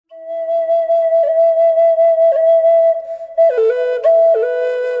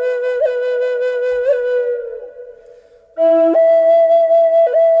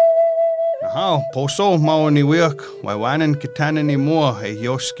Poso maoni wiak, waiwanan kitana ni mua e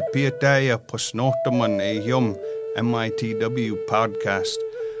yoski piataya posnotaman e yum MITW podcast.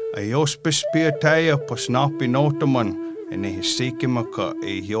 A yospis piataya posnapi notaman e ne hisikimaka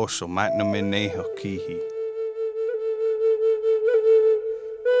e yoso Menominee hakihi.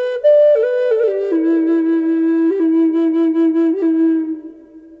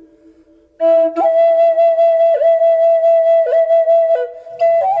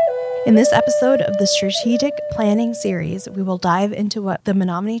 In this episode of the Strategic Planning series, we will dive into what the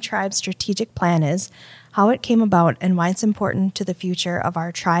Menominee Tribe Strategic Plan is, how it came about, and why it's important to the future of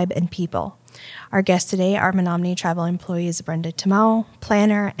our tribe and people. Our guests today are Menominee Tribal employees Brenda Tomow,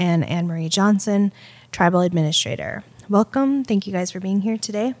 Planner, and AnnMarie Johnson, Tribal Administrator. Welcome. Thank you guys for being here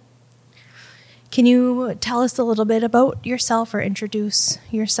today. Can you tell us a little bit about yourself or introduce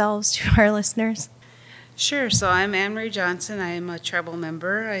yourselves to our listeners? Sure. So I'm AnnMarie Johnson. I am a tribal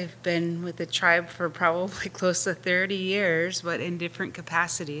member. I've been with the tribe for probably close to 30 years, but in different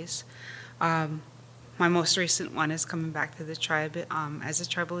capacities. My most recent one is coming back to the tribe as a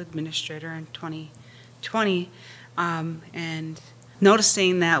tribal administrator in 2020, and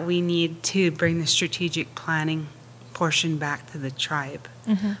noticing that we need to bring the strategic planning portion back to the tribe.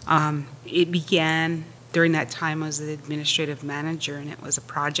 Mm-hmm. It began during that time as the administrative manager, and it was a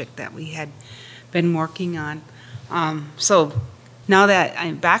project that we had been working on. So now that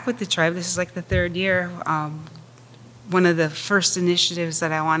I'm back with the tribe, this is like the third year, one of the first initiatives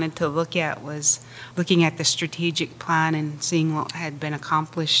that I wanted to look at was looking at the strategic plan and seeing what had been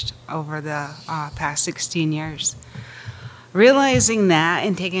accomplished over the past 16 years. Realizing that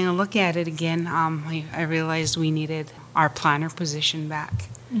and taking a look at it again, I realized we needed our planner position back.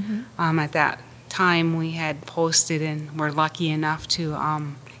 Mm-hmm. At that time, we had posted and were lucky enough to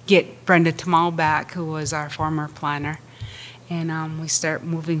get Brenda Tomow back, who was our former planner, and we start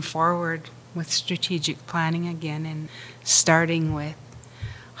moving forward with strategic planning again and starting with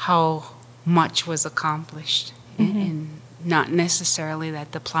how much was accomplished. Mm-hmm. and not necessarily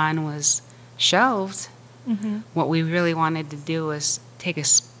that the plan was shelved. Mm-hmm. What we really wanted to do was take a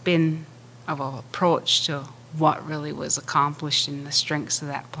spin of an approach to what really was accomplished and the strengths of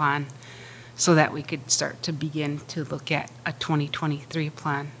that plan, so that we could start to begin to look at a 2023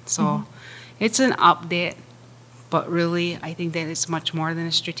 plan. So mm-hmm. It's an update, but really I think that it's much more than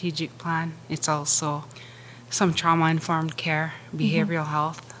a strategic plan. It's also some trauma-informed care, behavioral mm-hmm.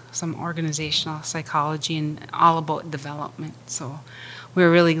 health, some organizational psychology, and all about development. So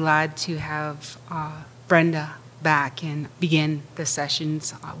we're really glad to have Brenda back and begin the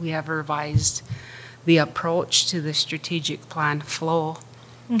sessions. We have revised the approach to the strategic plan flow.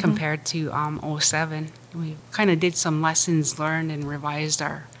 Mm-hmm. Compared to 2007. We kind of did some lessons learned and revised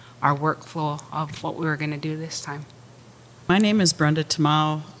our workflow of what we were going to do this time. My name is Brenda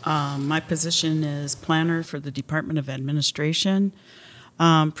Tomow. My position is planner for the Department of Administration.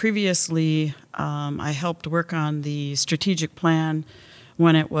 Previously, I helped work on the strategic plan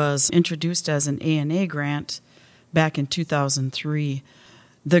when it was introduced as an ANA grant back in 2003.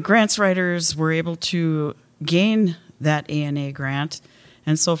 The grants writers were able to gain that ANA grant,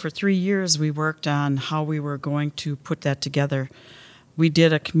 and so for 3 years, we worked on how we were going to put that together. We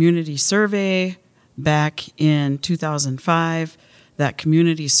did a community survey back in 2005. That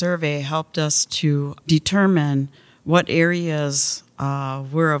community survey helped us to determine what areas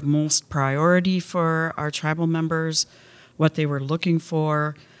were of most priority for our tribal members, what they were looking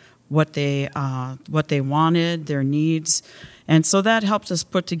for, what they wanted, their needs. And so that helped us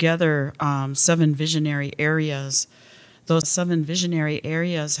put together 7 visionary areas. Those 7 visionary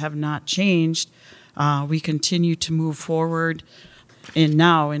areas have not changed. We continue to move forward in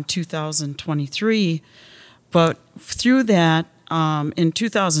 2023. But through that, in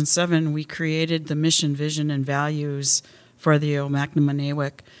 2007, we created the mission, vision, and values for the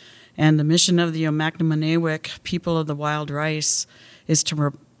Omacnomanewick. And the mission of the Omacnomanewick, people of the wild rice, is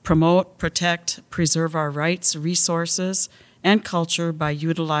to promote, protect, preserve our rights, resources, and culture by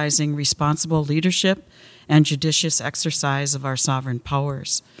utilizing responsible leadership and judicious exercise of our sovereign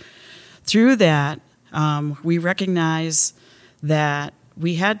powers. Through that, we recognize that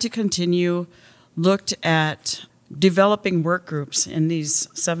we had to continue, looked at developing work groups in these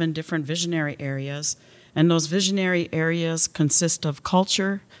 7 different visionary areas, and those visionary areas consist of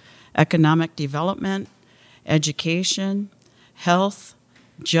culture, economic development, education, health,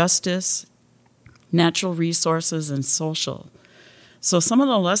 justice, natural resources, and social. So some of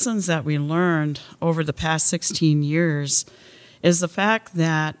the lessons that we learned over the past 16 years is the fact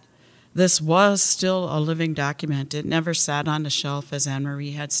that this was still a living document. It never sat on the shelf, as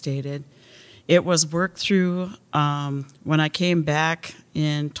AnnMarie had stated. It was worked through. When I came back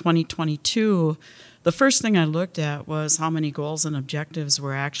in 2022, the first thing I looked at was how many goals and objectives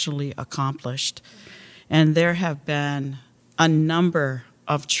were actually accomplished. And there have been a number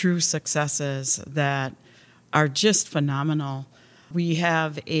of true successes that are just phenomenal. We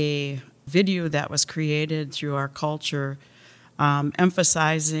have a video that was created through our culture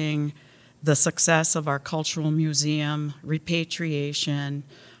emphasizing the success of our cultural museum, repatriation,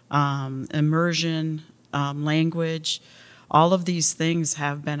 immersion, language. All of these things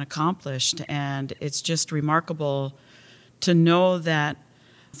have been accomplished, and it's just remarkable to know that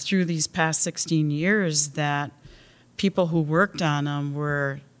through these past 16 years that people who worked on them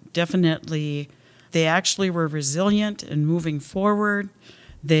were definitely, they actually were resilient and moving forward.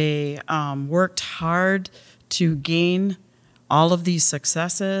 They worked hard to gain all of these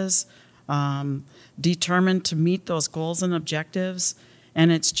successes, determined to meet those goals and objectives. And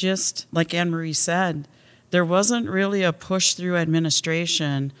it's just, like AnnMarie said, there wasn't really a push through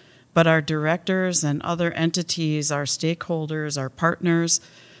administration, but our directors and other entities, our stakeholders, our partners,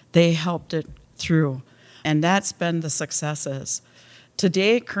 they helped it through. And that's been the successes.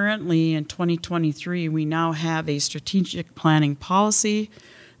 Today, currently in 2023, we now have a strategic planning policy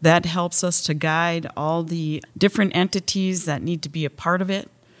that helps us to guide all the different entities that need to be a part of it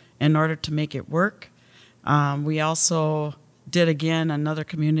in order to make it work. We also did, again, another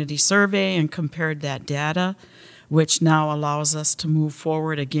community survey and compared that data, which now allows us to move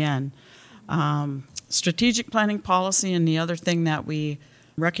forward again. Strategic planning policy, and the other thing that we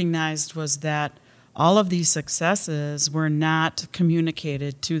recognized was that all of these successes were not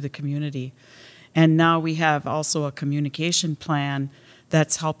communicated to the community. And now we have also a communication plan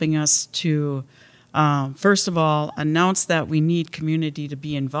that's helping us to, first of all, announce that we need community to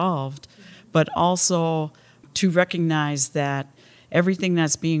be involved, but also to recognize that everything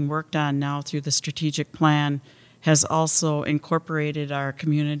that's being worked on now through the strategic plan has also incorporated our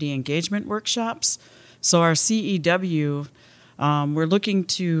community engagement workshops. So our CEW, we're looking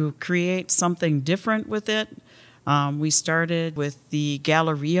to create something different with it. We started with the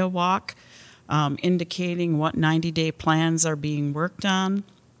Galleria Walk, indicating what 90-day plans are being worked on.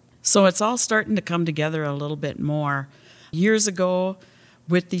 So it's all starting to come together a little bit more. Years ago,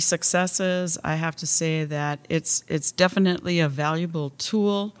 with the successes, I have to say that it's definitely a valuable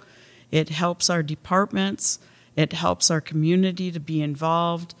tool. It helps our departments. It helps our community to be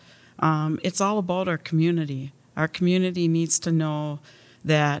involved. It's all about our community. Our community needs to know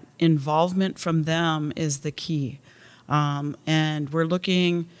that involvement from them is the key. And we're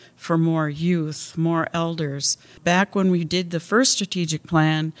looking for more youth, more elders. Back when we did the first strategic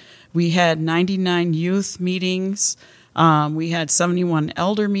plan, we had 99 youth meetings. We had 71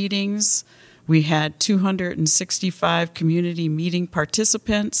 elder meetings. We had 265 community meeting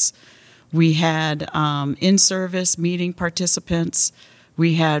participants. We had in-service meeting participants.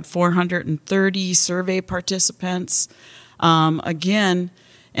 We had 430 survey participants. Again,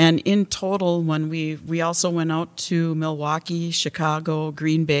 and in total, when we also went out to Milwaukee, Chicago,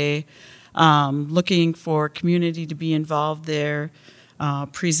 Green Bay, looking for community to be involved there,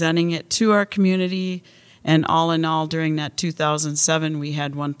 presenting it to our community, and all in all, during that 2007, we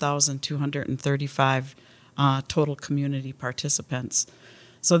had 1,235 total community participants.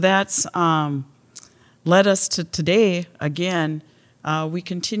 So that's led us to today, again, we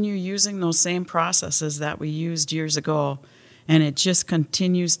continue using those same processes that we used years ago, and it just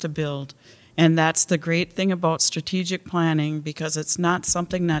continues to build. And that's the great thing about strategic planning, because it's not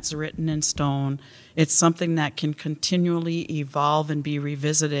something that's written in stone. It's something that can continually evolve and be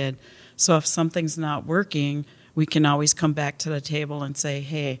revisited. So if something's not working, we can always come back to the table and say,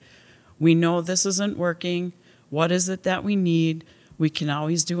 hey, we know this isn't working. What is it that we need? We can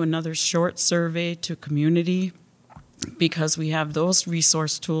always do another short survey to community, because we have those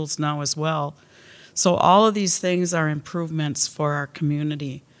resource tools now as well. So all of these things are improvements for our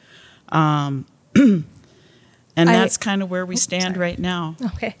community. And that's kind of where we stand right now.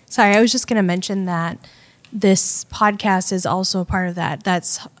 Okay. Sorry, I was just going to mention that this podcast is also part of that.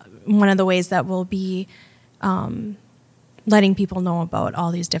 That's one of the ways that we'll be letting people know about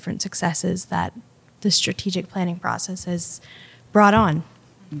all these different successes that the strategic planning process has brought on.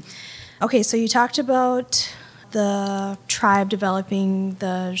 Okay, so you talked about the tribe developing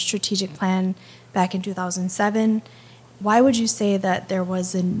the strategic plan back in 2007. Why would you say that there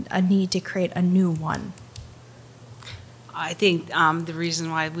was a need to create a new one? I think the reason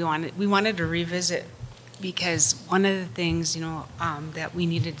why we wanted to revisit, because one of the things that we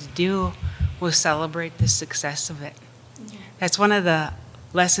needed to do was celebrate the success of it. Yeah. That's one of the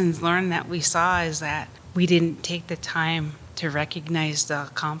lessons learned that we saw, is that we didn't take the time to recognize the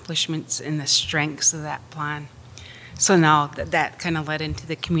accomplishments and the strengths of that plan. So now that kind of led into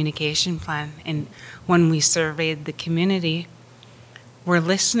the communication plan. And when we surveyed the community, we're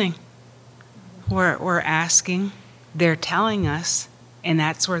listening. We're asking, they're telling us, and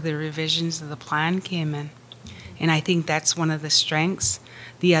that's where the revisions of the plan came in. And I think that's one of the strengths.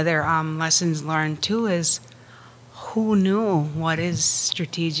 The other lessons learned too is who knew what is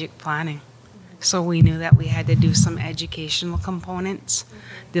strategic planning? So we knew that we had to do some educational components,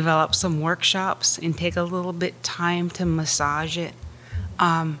 develop some workshops, and take a little bit time to massage it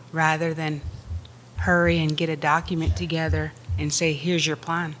rather than hurry and get a document together and say, here's your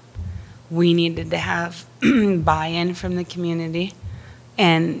plan. We needed to have buy-in from the community.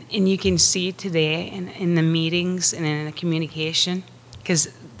 And you can see today in the meetings and in the communication,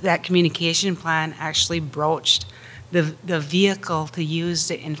 because that communication plan actually broached the vehicle to use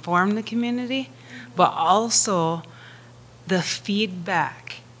to inform the community, but also the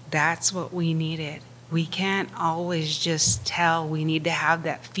feedback. That's what we needed. We can't always just tell. We need to have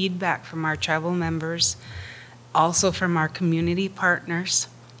that feedback from our tribal members, also from our community partners,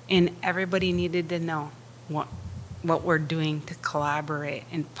 and everybody needed to know what we're doing to collaborate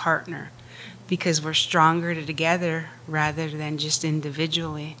and partner, because we're stronger together rather than just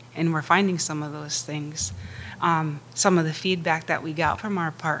individually, and we're finding some of those things. Some of the feedback that we got from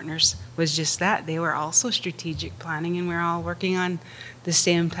our partners was just that. They were also strategic planning, and we're all working on the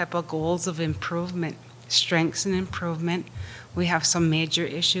same type of goals of improvement, strengths and improvement. We have some major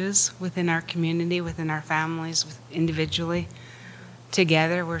issues within our community, within our families, individually.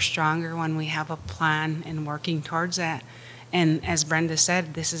 Together, we're stronger when we have a plan and working towards that. And as Brenda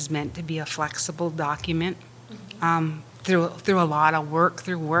said, this is meant to be a flexible document. Through a lot of work,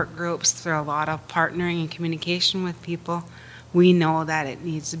 through work groups, through a lot of partnering and communication with people, we know that it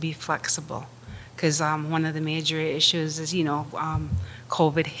needs to be flexible. Because one of the major issues is,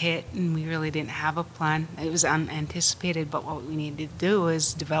 COVID hit and we really didn't have a plan. It was unanticipated, but what we need to do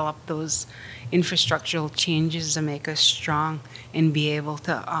is develop those infrastructural changes to make us strong and be able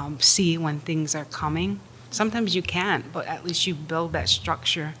to see when things are coming. Sometimes you can't, but at least you build that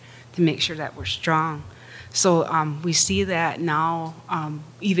structure to make sure that we're strong. So we see that now,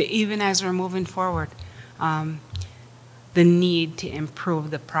 even as we're moving forward, the need to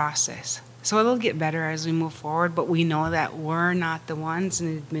improve the process. So it'll get better as we move forward, but we know that we're not the ones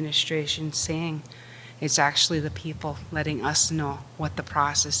in the administration saying. It's actually the people letting us know what the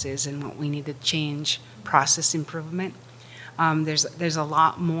process is and what we need to change, process improvement. There's a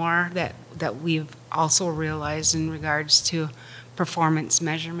lot more that we've also realized in regards to performance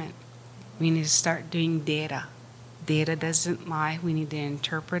measurement. We need to start doing data. Data doesn't lie. We need to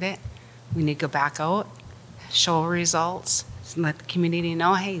interpret it. We need to go back out, show results, and let the community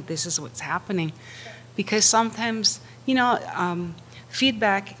know, hey, this is what's happening. Because sometimes,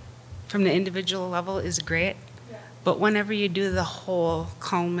 feedback from the individual level is great, but whenever you do the whole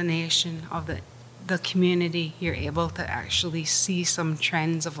culmination of the community, you're able to actually see some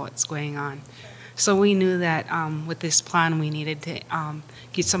trends of what's going on. So we knew that with this plan, we needed to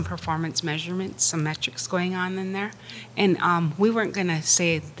get some performance measurements, some metrics going on in there. And we weren't going to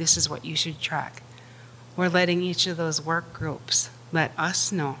say, this is what you should track. We're letting each of those work groups let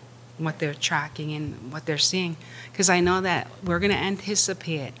us know what they're tracking and what they're seeing. Because I know that we're going to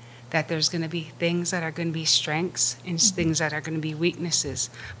anticipate that there's going to be things that are going to be strengths and things that are going to be weaknesses.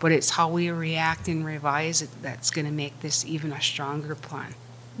 But it's how we react and revise it that's going to make this even a stronger plan.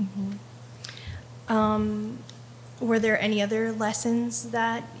 Mm-hmm. Were there any other lessons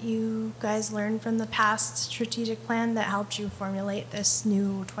that you guys learned from the past strategic plan that helped you formulate this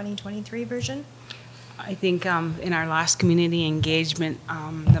new 2023 version? I think in our last community engagement,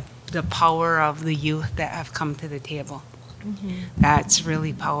 the power of the youth that have come to the table. Mm-hmm. That's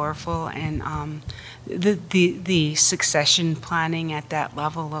really powerful, and the succession planning at that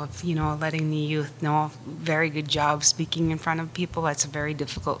level of letting the youth know. Very good job speaking in front of people. That's a very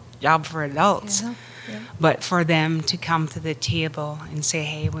difficult job for adults. Yeah. Yeah. But for them to come to the table and say,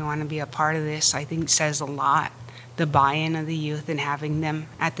 hey, we want to be a part of this, I think says a lot. The buy-in of the youth and having them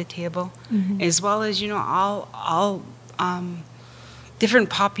at the table, mm-hmm. as well as all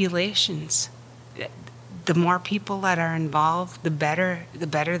different populations. The more people that are involved, the better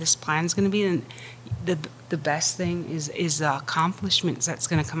this plan is going to be, and the best thing is the accomplishments that's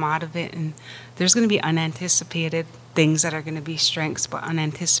going to come out of it. And there's going to be unanticipated things that are going to be strengths, but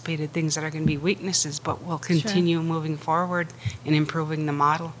unanticipated things that are going to be weaknesses. But we'll continue moving forward and improving the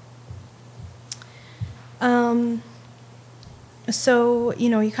model. So,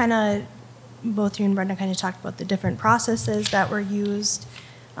 you kind of, both you and Brenda kind of talked about the different processes that were used.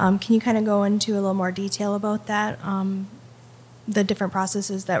 Can you kind of go into a little more detail about that? the different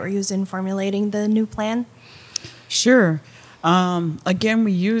processes that were used in formulating the new plan? Sure. Again,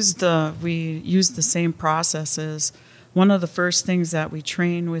 we used the same processes. One of the first things that we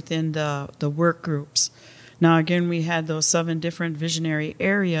train within the work groups. Now, again, we had those 7 different visionary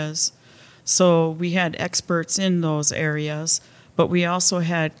areas, so we had experts in those areas, but we also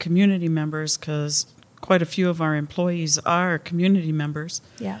had community members, because quite a few of our employees are community members.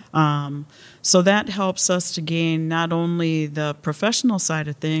 Yeah. So that helps us to gain not only the professional side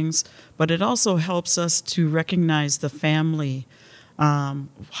of things, but it also helps us to recognize the family,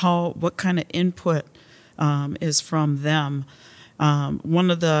 what kind of input is from them.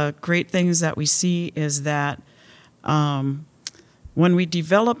 One of the great things that we see is that when we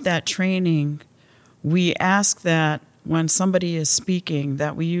develop that training, we ask that when somebody is speaking,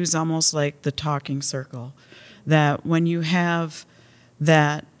 that we use almost like the talking circle, that when you have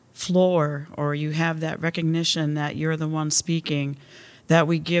that floor or you have that recognition that you're the one speaking, that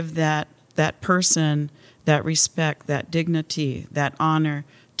we give that person that respect, that dignity, that honor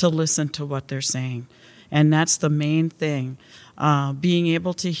to listen to what they're saying. And that's the main thing, being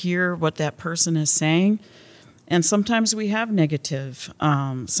able to hear what that person is saying. And sometimes we have negative,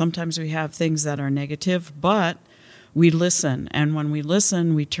 sometimes we have things that are negative, but we listen. And when we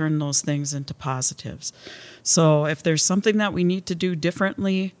listen, we turn those things into positives. So if there's something that we need to do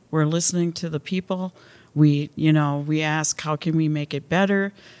differently, we're listening to the people. We ask, how can we make it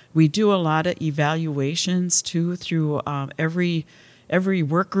better? We do a lot of evaluations too through every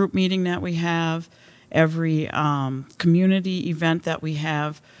work group meeting that we have, every community event that we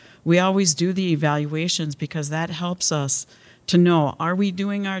have. We always do the evaluations because that helps us to know, are we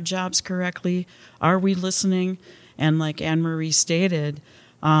doing our jobs correctly? Are we listening? And like AnnMarie stated,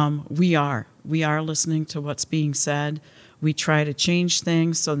 we are listening to what's being said. We try to change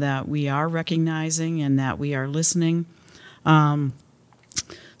things so that we are recognizing and that we are listening. So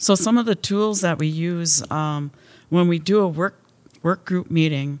some of the tools that we use when we do a work group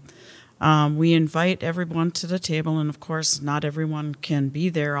meeting, we invite everyone to the table, and of course not everyone can be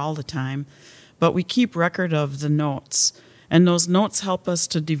there all the time, but we keep record of the notes, and those notes help us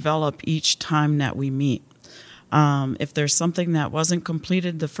to develop each time that we meet. If there's something that wasn't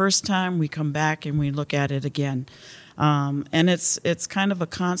completed the first time, we come back and we look at it again. And it's kind of a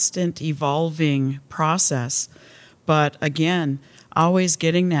constant evolving process, but again, always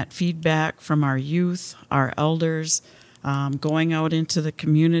getting that feedback from our youth, our elders, going out into the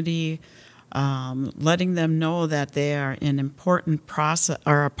community, letting them know that they are an important process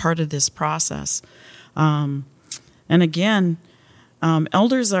or a part of this process. And again,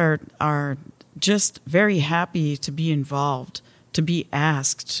 elders are just very happy to be involved, to be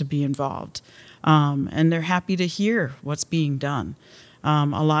asked to be involved. And they're happy to hear what's being done.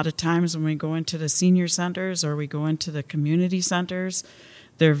 A lot of times when we go into the senior centers or we go into the community centers,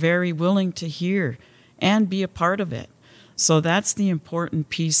 they're very willing to hear and be a part of it. So that's the important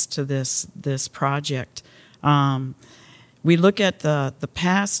piece to this project. We look at the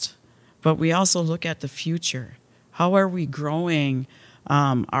past, but we also look at the future. How are we growing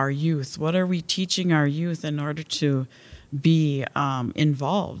our youth? What are we teaching our youth in order to be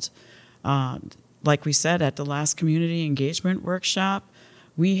involved? Like we said at the last community engagement workshop,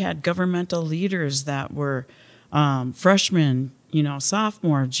 we had governmental leaders that were freshmen,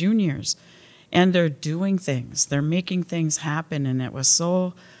 sophomore, juniors, and they're doing things. They're making things happen, and it was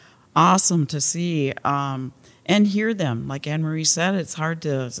so awesome to see and hear them. Like AnnMarie said, it's hard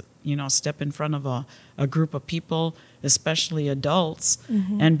to step in front of a group of people, especially adults,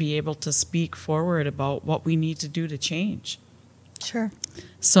 and be able to speak forward about what we need to do to change. Sure.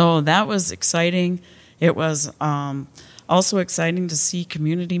 So that was exciting. It was also exciting to see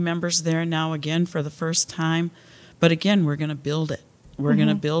community members there now again for the first time. But again, we're going to build it. We're going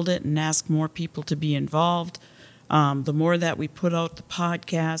to build it and ask more people to be involved. The more that we put out the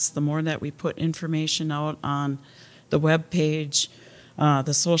podcast, the more that we put information out on the webpage,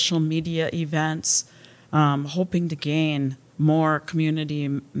 the social media events, hoping to gain more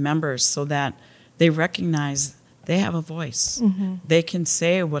community members so that they recognize they have a voice. They can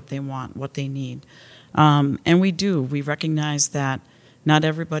say what they want, what they need. And we do. We recognize that not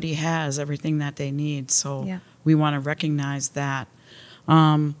everybody has everything that they need, so we want to recognize that.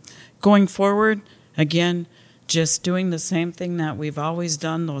 Going forward, again, just doing the same thing that we've always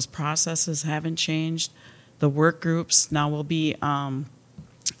done. Those processes haven't changed. The work groups now will be,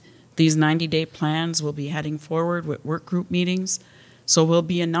 these 90-day plans will be heading forward with work group meetings. So we'll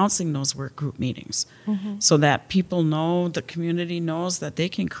be announcing those work group meetings so that people know, the community knows that they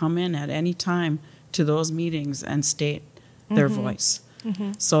can come in at any time to those meetings and state their voice.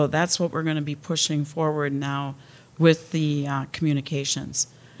 So that's what we're going to be pushing forward now with the communications.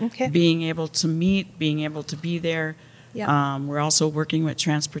 Okay. Being able to meet, being able to be there. Yep. We're also working with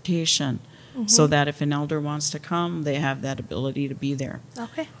transportation so that if an elder wants to come, they have that ability to be there.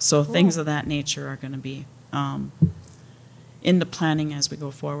 Okay. So Cool. things of that nature are going to be in the planning as we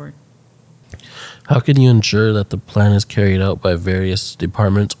go forward. How can you ensure that the plan is carried out by various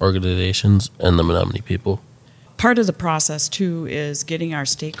departments, organizations, and the Menominee people? Part of the process, too, is getting our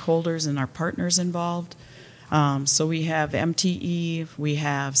stakeholders and our partners involved. So we have MTE, we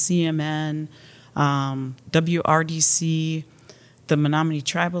have CMN, WRDC, the Menominee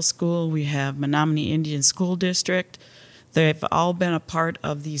Tribal School, we have Menominee Indian School District. They've all been a part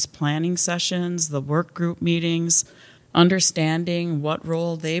of these planning sessions, the work group meetings, understanding what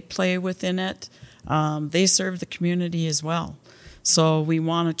role they play within it. They serve the community as well. So we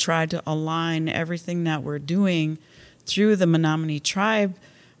want to try to align everything that we're doing through the Menominee Tribe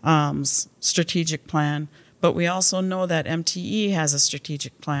strategic plan, but we also know that MTE has a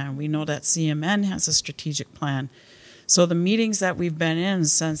strategic plan. We know that CMN has a strategic plan. So the meetings that we've been in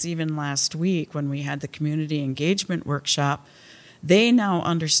since even last week when we had the community engagement workshop, they now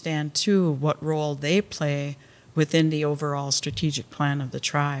understand too what role they play within the overall strategic plan of the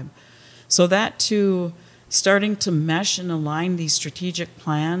tribe. So that too, starting to mesh and align these strategic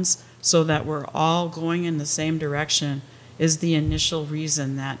plans so that we're all going in the same direction is the initial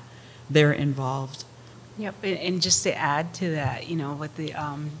reason that they're involved. Yep, and just to add to that, with the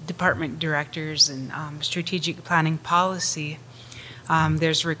department directors and strategic planning policy,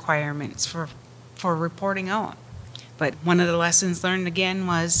 there's requirements for reporting out. But one of the lessons learned again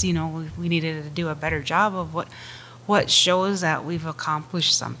was, we needed to do a better job of what shows that we've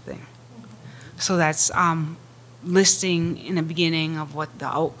accomplished something. So that's listing in the beginning of what the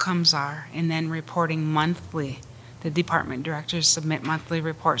outcomes are, and then reporting monthly. The department directors submit monthly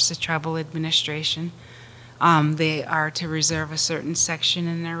reports to tribal administration. They are to reserve a certain section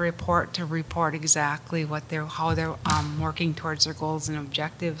in their report to report exactly how they're working towards their goals and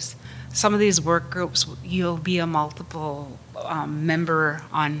objectives. Some of these work groups, you'll be a multiple member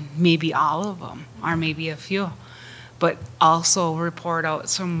on maybe all of them, or maybe a few, but also report out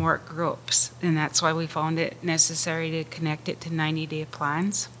some work groups. And that's why we found it necessary to connect it to 90-day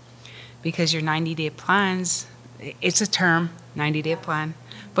plans, because your 90-day plans, it's a term, 90-day plan,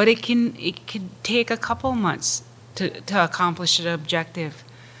 but it can take a couple months to accomplish an objective.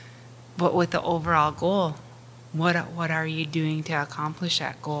 But with the overall goal, what are you doing to accomplish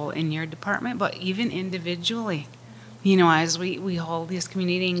that goal in your department, but even individually? As we hold these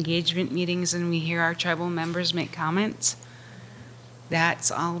community engagement meetings and we hear our tribal members make comments, that's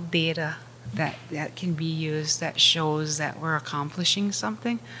all data that can be used that shows that we're accomplishing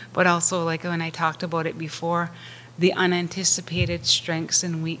something. But also, like when I talked about it before, the unanticipated strengths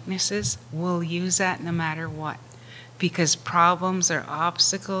and weaknesses, we'll use that no matter what. Because problems or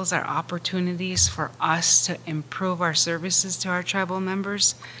obstacles are opportunities for us to improve our services to our tribal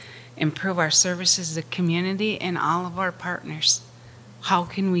members, improve our services to the community and all of our partners. How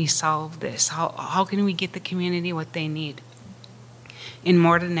can we solve this? How can we get the community what they need? And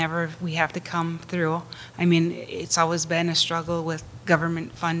more than ever, we have to come through. It's always been a struggle with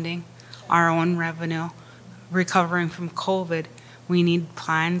government funding, our own revenue, recovering from COVID. We need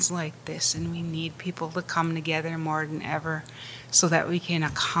plans like this, and we need people to come together more than ever so that we can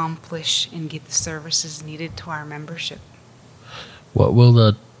accomplish and get the services needed to our membership. What will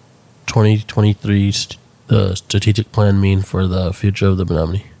the 2023 strategic plan mean for the future of the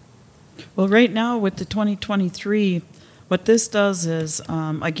Menominee? Well, right now with the 2023, what this does is,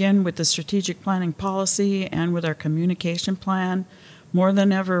 again, with the strategic planning policy and with our communication plan, more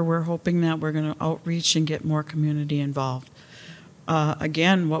than ever, we're hoping that we're going to outreach and get more community involved.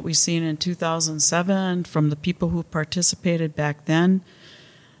 Again, what we've seen in 2007 from the people who participated back then,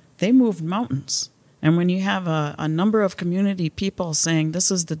 they moved mountains. And when you have a number of community people saying this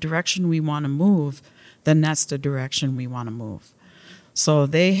is the direction we want to move, then that's the direction we want to move. So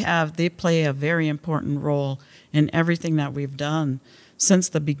they play a very important role in everything that we've done since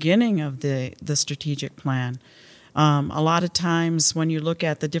the beginning of the strategic plan. A lot of times when you look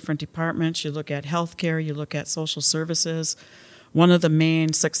at the different departments, you look at healthcare, you look at social services. One of the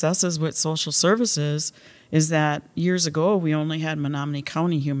main successes with social services is that years ago we only had Menominee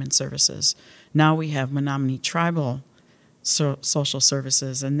County Human Services. Now we have Menominee Tribal Social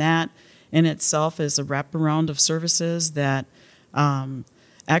Services, and that in itself is a wraparound of services that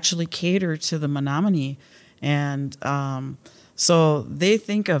actually cater to the Menominee. And so they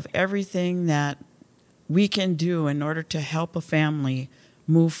think of everything that we can do in order to help a family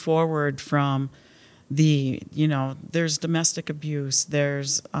move forward from there's domestic abuse,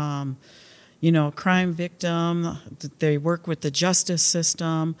 there's, crime victim. They work with the justice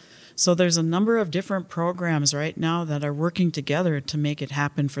system. So there's a number of different programs right now that are working together to make it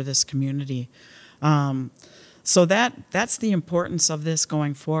happen for this community. So that's the importance of this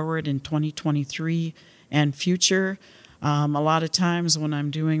going forward in 2023 and future. A lot of times when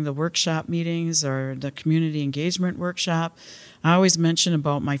I'm doing the workshop meetings or the community engagement workshop, I always mention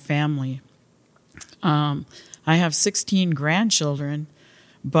about my family. I have 16 grandchildren,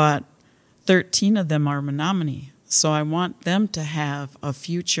 but 13 of them are Menominee. So I want them to have a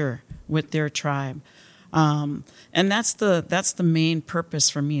future with their tribe. And that's the main purpose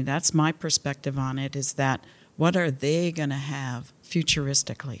for me. That's my perspective on it, is that what are they going to have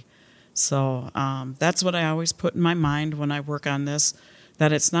futuristically? So that's what I always put in my mind when I work on this,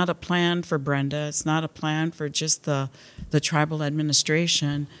 that it's not a plan for Brenda. It's not a plan for just the tribal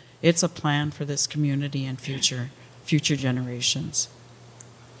administration. It's a plan for this community and future generations.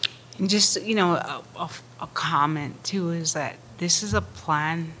 And just, a comment, too, is that this is a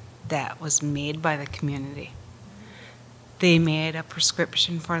plan that was made by the community. They made a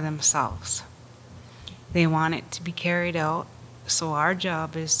prescription for themselves. They want it to be carried out, so our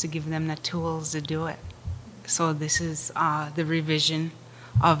job is to give them the tools to do it. So this is the revision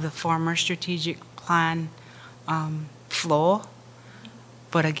of the former strategic plan flow,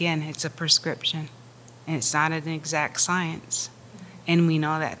 but again, it's a prescription, and it's not an exact science. And we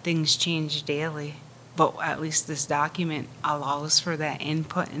know that things change daily, but at least this document allows for that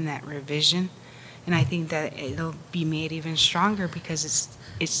input and that revision. And I think that it'll be made even stronger because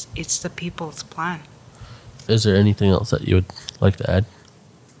it's the people's plan. Is there anything else that you would like to add?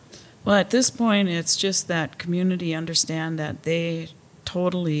 Well, at this point, it's just that community understand that they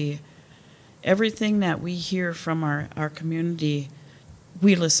totally, everything that we hear from our community,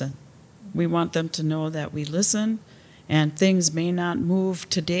 we listen. We want them to know that we listen, and things may not move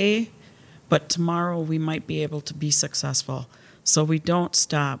today, but tomorrow we might be able to be successful. So we don't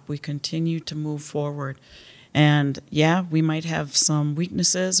stop. We continue to move forward. And yeah, we might have some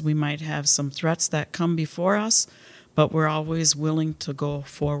weaknesses. We might have some threats that come before us, but we're always willing to go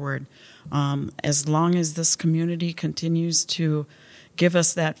forward. As long as this community continues to give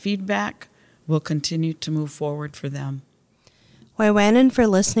us that feedback, we'll continue to move forward for them. Waiwanan for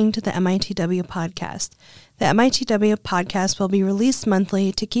listening to the MITW podcast. The MITW podcast will be released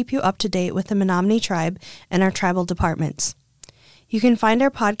monthly to keep you up to date with the Menominee tribe and our tribal departments. You can find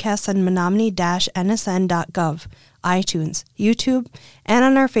our podcast on menominee-nsn.gov, iTunes, YouTube, and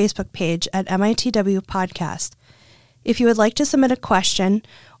on our Facebook page at MITW Podcast. If you would like to submit a question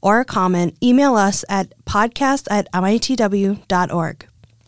or a comment, email us at podcast@mitw.org.